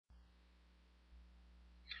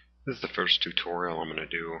This is the first tutorial I'm going to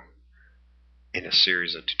do in a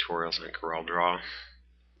series of tutorials on CorelDRAW.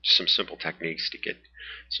 Just some simple techniques to get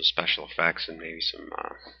some special effects and maybe some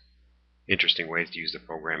interesting ways to use the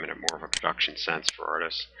program in a more of a production sense for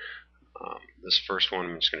artists. This first one,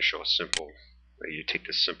 I'm just going to show a simple way. You take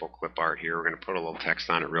this simple clip art here, we're going to put a little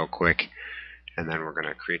text on it real quick, and then we're going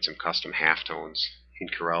to create some custom halftones. In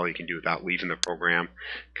Corel, you can do without leaving the program.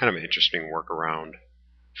 Kind of an interesting workaround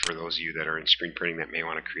for those of you that are in screen printing that may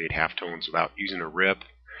want to create halftones without using a rip.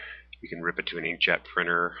 You can rip it to an inkjet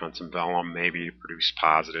printer on some vellum, maybe to produce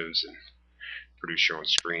positives and produce your own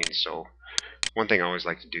screen. So one thing I always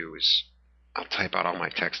like to do is I'll type out all my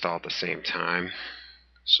text all at the same time.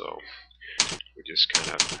 So we just kind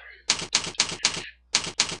of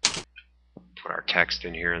put our text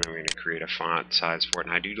in here, and then we're going to create a font size for it.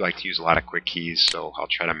 And I do like to use a lot of quick keys, so I'll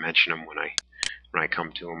try to mention them when I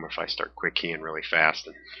come to them, if I start quick keying really fast.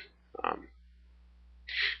 And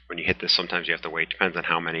when you hit this, sometimes you have to wait. Depends on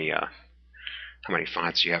how many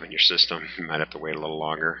fonts you have in your system. You might have to wait a little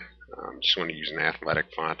longer. Just want to use an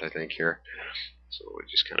athletic font, I think, here. So we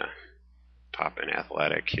just kind of pop in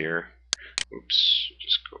athletic here. Oops,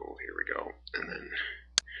 just go, here we go. And then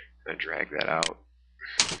I drag that out.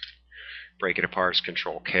 Break it apart is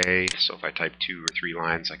Control K. So if I type 2 or 3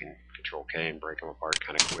 lines, I can Control K and break them apart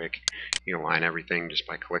kind of quick. You can align everything just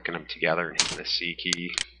by clicking them together and hitting the C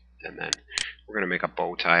key. And then we're going to make a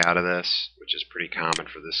bow tie out of this, which is pretty common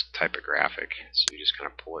for this type of graphic. So you just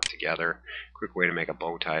kind of pull it together. Quick way to make a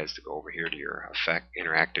bow tie is to go over here to your Effect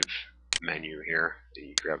Interactive menu here. And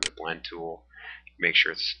you grab the Blend tool. Make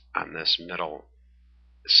sure it's on this middle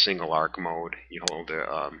single arc mode. You hold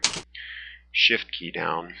the Shift key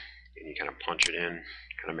down, and you kind of punch it in.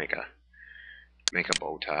 Kind of make a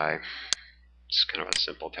bow tie. It's kind of a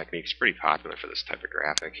simple technique. It's pretty popular for this type of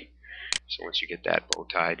graphic. So once you get that bow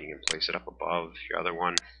tied, you can place it up above your other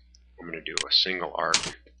one. I'm going to do a single arc,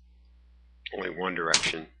 only one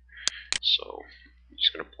direction. So I'm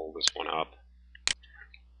just going to pull this one up,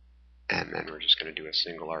 and then we're just going to do a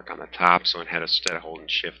single arc on the top. So instead of holding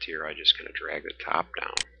Shift here, I just kind of drag the top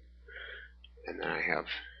down, and then I have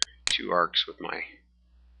 2 arcs with my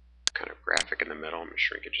kind of graphic in the middle. I'm going to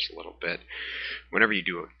shrink it just a little bit. Whenever you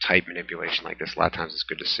do a type manipulation like this, a lot of times it's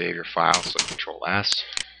good to save your file. So Control S.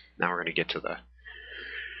 Now we're going to get to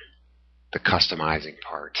the customizing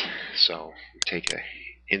part. So take the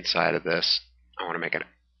inside of this. I want to make a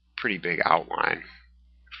pretty big outline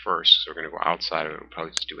first. So we're going to go outside of it. We'll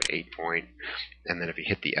probably just do an 8 point. And then if you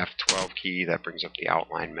hit the F12 key, that brings up the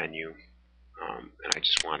outline menu. And I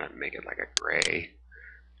just want to make it like a gray.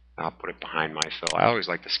 I'll put it behind my fill. I always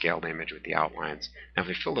like the scaled image with the outlines. Now if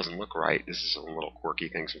the fill doesn't look right, this is a little quirky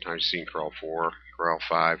thing. Sometimes you see in Corel 4, Corel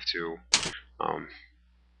 5 too.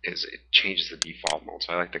 Is it changes the default mode,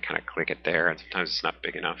 so I like to kind of click it there, and sometimes it's not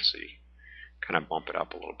big enough, so you kind of bump it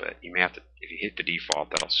up a little bit. You may have to, if you hit the default,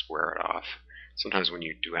 that'll square it off. Sometimes when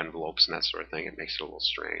you do envelopes and that sort of thing, it makes it a little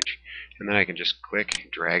strange. And then I can just click,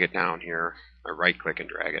 drag it down here, or right click and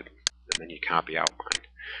drag it, and then you copy outline.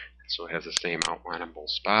 So it has the same outline on both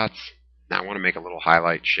spots. Now I want to make a little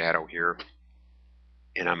highlight shadow here,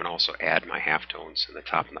 and I'm going to also add my halftones in the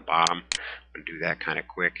top and the bottom. I'm going to do that kind of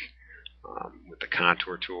quick. With the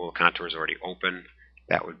contour tool. The contour is already open.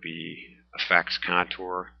 That would be Effects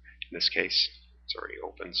Contour. In this case, it's already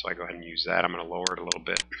open, so I go ahead and use that. I'm going to lower it a little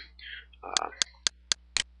bit,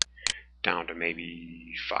 down to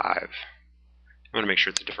maybe 5. I want to make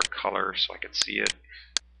sure it's a different color so I can see it.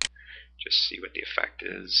 Just see what the effect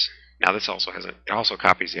is. Now this also it also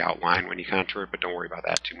copies the outline when you contour it, but don't worry about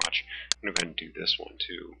that too much. I'm going to go ahead and do this one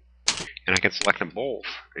too. And I can select them both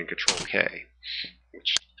in Control K,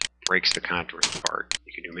 which breaks the contours apart.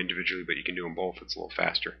 You can do them individually, but you can do them both. It's a little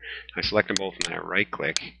faster. I select them both, and then I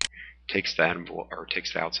right-click, takes the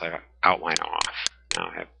outside outline off.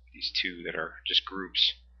 Now I have these 2 that are just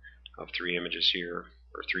groups of 3 images here,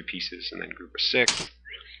 or 3 pieces, and then group of 6.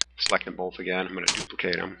 Select them both again. I'm going to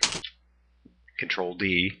duplicate them. Control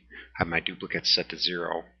D. Have my duplicates set to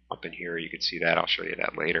 0 up in here. You can see that. I'll show you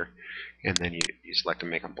that later. And then you select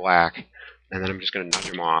them, make them black. And then I'm just going to nudge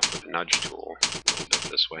them off with the nudge tool. A little bit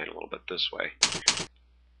this way and a little bit this way.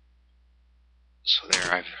 So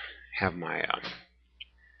there I have my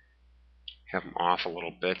have them off a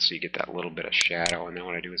little bit so you get that little bit of shadow. And then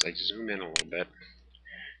what I do is I zoom in a little bit.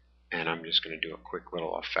 And I'm just going to do a quick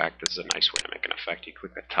little effect. This is a nice way to make an effect. You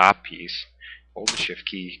click the top piece, hold the Shift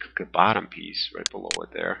key, click the bottom piece right below it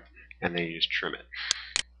there, and then you just trim it.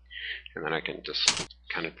 And then I can just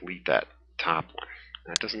kind of delete that top one.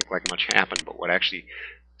 That doesn't look like much happened, but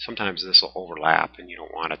sometimes this will overlap and you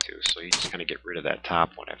don't want it to, so you just kind of get rid of that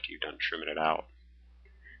top one after you've done trimming it out.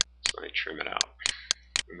 So I trim it out.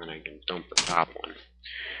 and then I can dump the top one.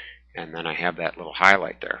 And then I have that little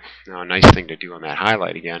highlight there. Now a nice thing to do on that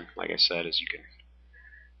highlight, again, like I said, is you can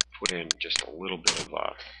put in just a little bit of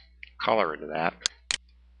color into that.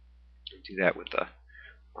 Do that with the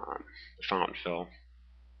fountain fill,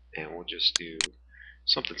 and we'll just do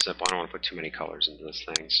something simple. I don't want to put too many colors into this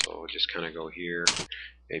thing, so we'll just kind of go here,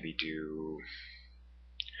 maybe do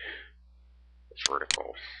a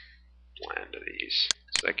vertical blend of these.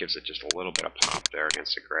 So that gives it just a little bit of pop there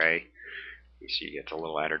against the gray. You see you get a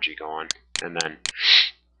little energy going, and then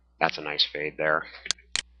that's a nice fade there.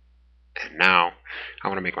 And now I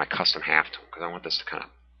want to make my custom halftone because I want this to kind of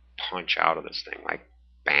punch out of this thing like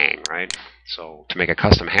bang, right? So to make a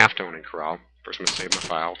custom halftone in Corel, first I'm going to save my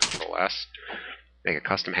file, Control S, make a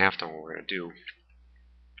custom halftone. What we're going to do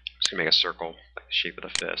is going to make a circle like the shape of the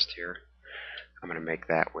fist here. I'm going to make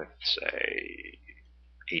that with, say,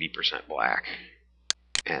 80% black.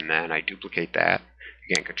 And then I duplicate that.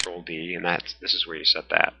 Again, Control D, and this is where you set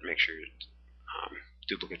that. Make sure your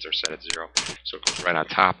duplicates are set at 0. So it goes right on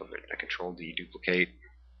top of it. I Control D, duplicate,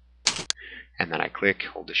 and then I click,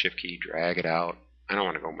 hold the Shift key, drag it out. I don't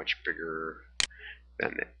want to go much bigger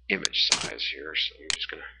than the image size here, so I'm just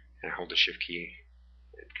going to hold the Shift key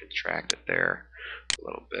and contract it there a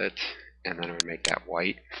little bit, and then I'm going to make that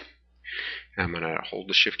white. And I'm going to hold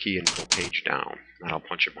the Shift key and go page down. That'll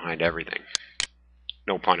punch it behind everything.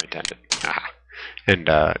 No pun intended. And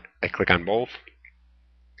I click on both,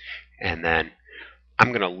 and then I'm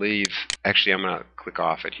going to leave, actually I'm going to click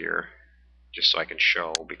off it here just so I can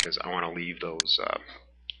show, because I want to leave those,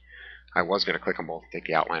 I was going to click on both and take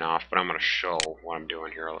the outline off, but I'm going to show what I'm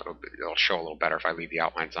doing here a little bit. It'll show a little better if I leave the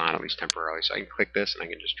outlines on, at least temporarily. So I can click this and I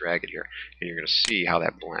can just drag it here, and you're going to see how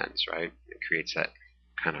that blends, right? It creates that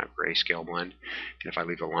kind of grayscale blend. And if I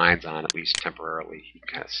leave the lines on, at least temporarily, you can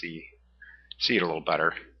kind of see it a little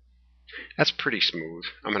better. That's pretty smooth.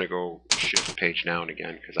 I'm going to go Shift page down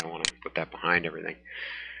again because I want to put that behind everything.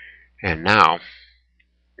 And now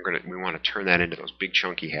we want to turn that into those big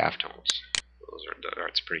chunky halftones.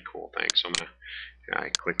 That's a pretty cool thing. So I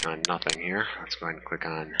click on nothing here. Let's go ahead and click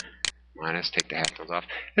on minus, take the halftones off.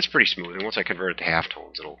 It's pretty smooth, and once I convert it to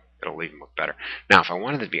halftones, it'll even look better. Now, if I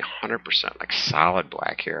wanted it to be 100% like solid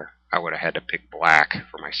black here, I would have had to pick black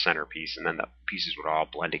for my centerpiece, and then the pieces would all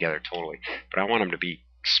blend together totally. But I want them to be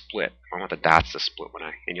split. I want the dots to split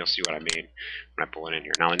and you'll see what I mean when I pull it in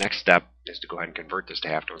here. Now the next step is to go ahead and convert this to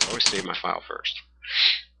halftones. I always save my file first.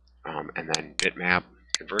 And then bitmap,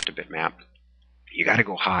 convert to bitmap. You got to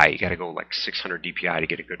go high. You got to go like 600 dpi to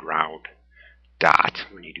get a good round dot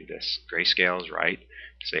when you do this. Grayscale is right.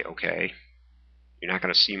 Say OK. You're not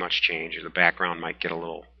going to see much change, or the background might get a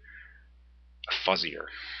little fuzzier,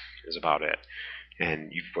 is about it.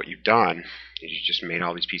 And what you've done is you just made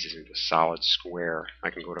all these pieces into a solid square.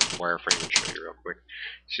 I can go to wireframe and show you real quick.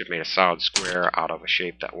 So you've made a solid square out of a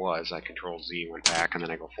shape that was. I Control Z, went back, and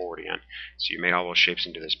then I go forward again. So you made all those shapes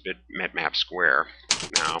into this bitmap square.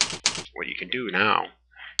 Now, what you can do now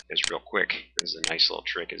is real quick. This is a nice little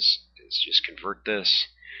trick. Is just convert this.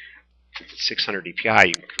 Since it's 600 dpi,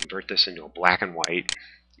 you can convert this into a black and white.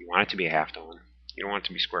 You want it to be a halftone. You don't want it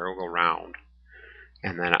to be square. It'll go round.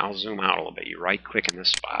 And then I'll zoom out a little bit. You right click in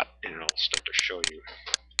this spot and it'll start to show you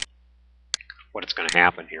what it's going to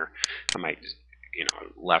happen here. I might,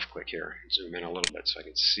 left click here, zoom in a little bit so I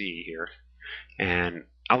can see here. And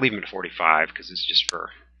I'll leave them at 45 because this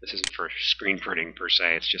isn't for screen printing per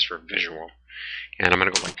se, it's just for visual. And I'm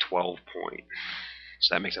going to go like 12 point.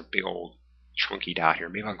 So that makes a big old chunky dot here.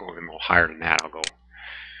 Maybe I'll go even a little higher than that. I'll go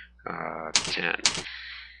 10.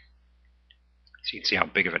 So you can see how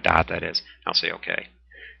big of a dot that is. I'll say OK.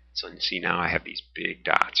 So you can see now I have these big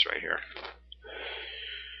dots right here,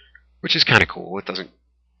 which is kind of cool. It doesn't,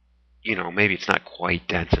 maybe it's not quite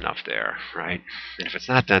dense enough there, right? And if it's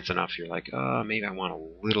not dense enough, you're like, maybe I want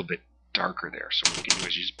a little bit darker there. So what you can do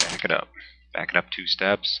is you just back it up 2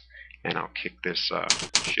 steps, and I'll kick this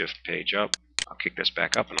Shift page up. I'll kick this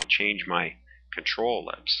back up, and I'll change my control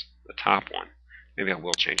ellipse, the top one. Maybe I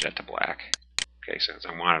will change that to black. Okay, so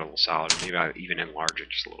I want it a little solid. Maybe I'll even enlarge it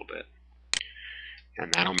just a little bit.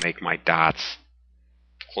 And that'll make my dots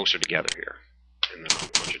closer together here. And then I'll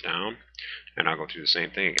punch it down, and I'll go through the same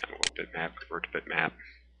thing again. We'll go bitmap, convert to bitmap,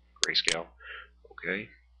 grayscale. Okay.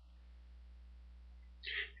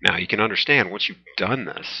 Now you can understand once you've done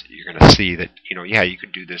this, you're going to see that, you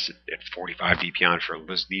could do this at 45 dpi on for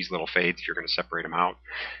these little fades if you're going to separate them out.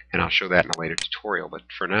 And I'll show that in a later tutorial. But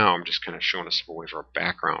for now, I'm just kind of showing a simple way for a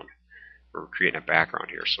background. We're creating a background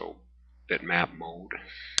here. So bitmap mode,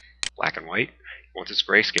 black and white. Once it's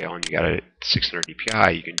grayscale and you got it at 600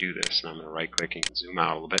 dpi, you can do this. And I'm going to right click and zoom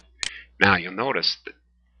out a little bit. Now you'll notice that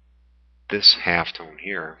this halftone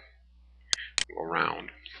here, we'll go around,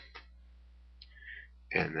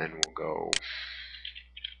 and then we'll go,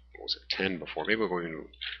 what was it, 10 before? Maybe we'll go even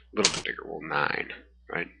a little bit bigger. We'll 9,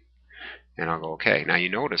 right? And I'll go, okay. Now you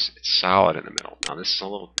notice it's solid in the middle. Now this is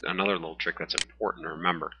another little trick that's important to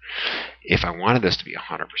remember. If I wanted this to be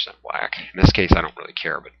 100% black, in this case I don't really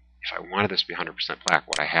care, but if I wanted this to be 100% black,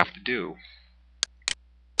 what I have to do,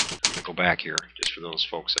 I'm going to go back here just for those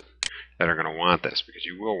folks that are going to want this, because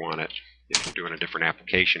you will want it if you're doing a different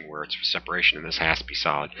application where it's for separation and this has to be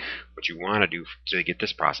solid. What you want to do to get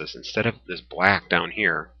this process, instead of this black down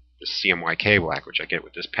here, this CMYK black, which I get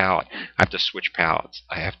with this palette, I have to switch palettes.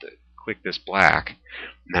 I have to click this black,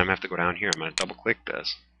 and then I'm going to have to go down here. I'm going to double click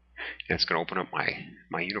this, and it's going to open up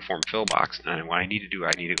my uniform fill box. And what I need to do,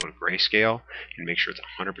 I need to go to grayscale and make sure it's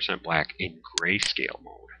 100% black in grayscale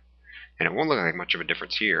mode. And it won't look like much of a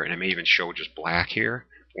difference here, and it may even show just black here.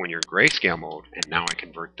 But when you're in grayscale mode, and now I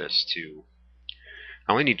convert this to,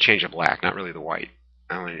 I only need to change the black, not really the white.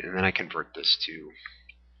 And then I convert this to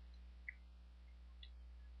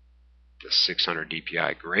the 600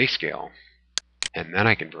 dpi grayscale, and then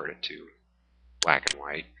I convert it to black and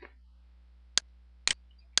white.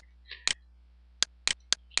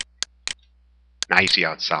 Now you see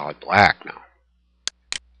how it's solid black now.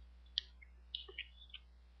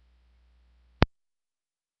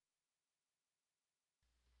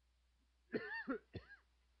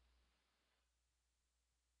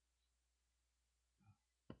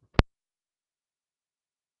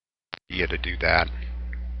 You get to do that.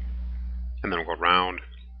 And then we'll go around.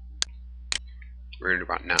 We're going to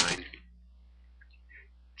do about 9.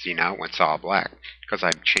 See, now it went solid black because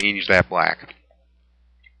I've changed that black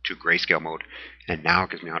to grayscale mode, and now it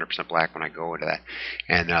gives me 100% black when I go into that.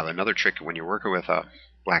 And now another trick when you're working with a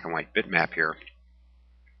black and white bitmap here,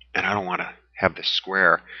 and I don't want to have this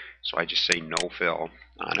square, so I just say no fill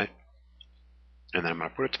on it, and then I'm going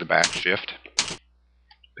to put it to the back, shift,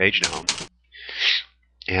 page down,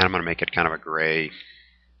 and I'm going to make it kind of a gray,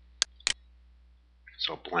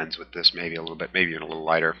 so it blends with this maybe a little bit, maybe even a little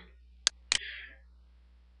lighter.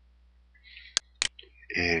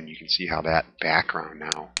 And you can see how that background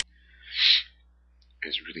now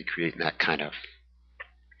is really creating that kind of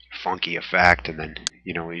funky effect. And then,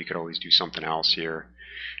 you know, you could always do something else here.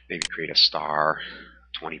 Maybe create a star,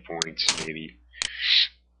 20 points maybe,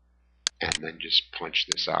 and then just punch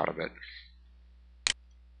this out of it,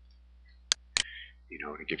 you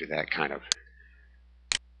know, to give you that kind of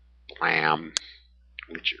blam,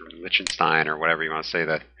 Lichtenstein, or whatever you want to say,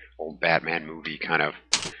 that old Batman movie kind of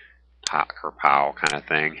pow kind of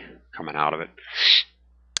thing coming out of it.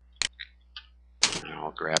 And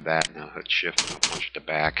I'll grab that and I'll hit shift and I'll punch it to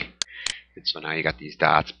back. And so now you got these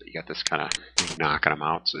dots, but you got this kind of thing knocking them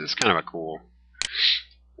out. So this is kind of a cool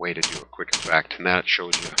way to do a quick effect, and that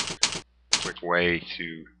shows you a quick way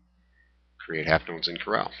to create halftones in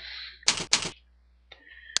Corel.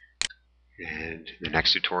 And in the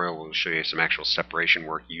next tutorial we'll show you some actual separation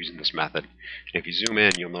work using this method. And if you zoom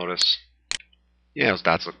in, you'll notice, yeah, those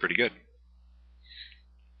dots look pretty good.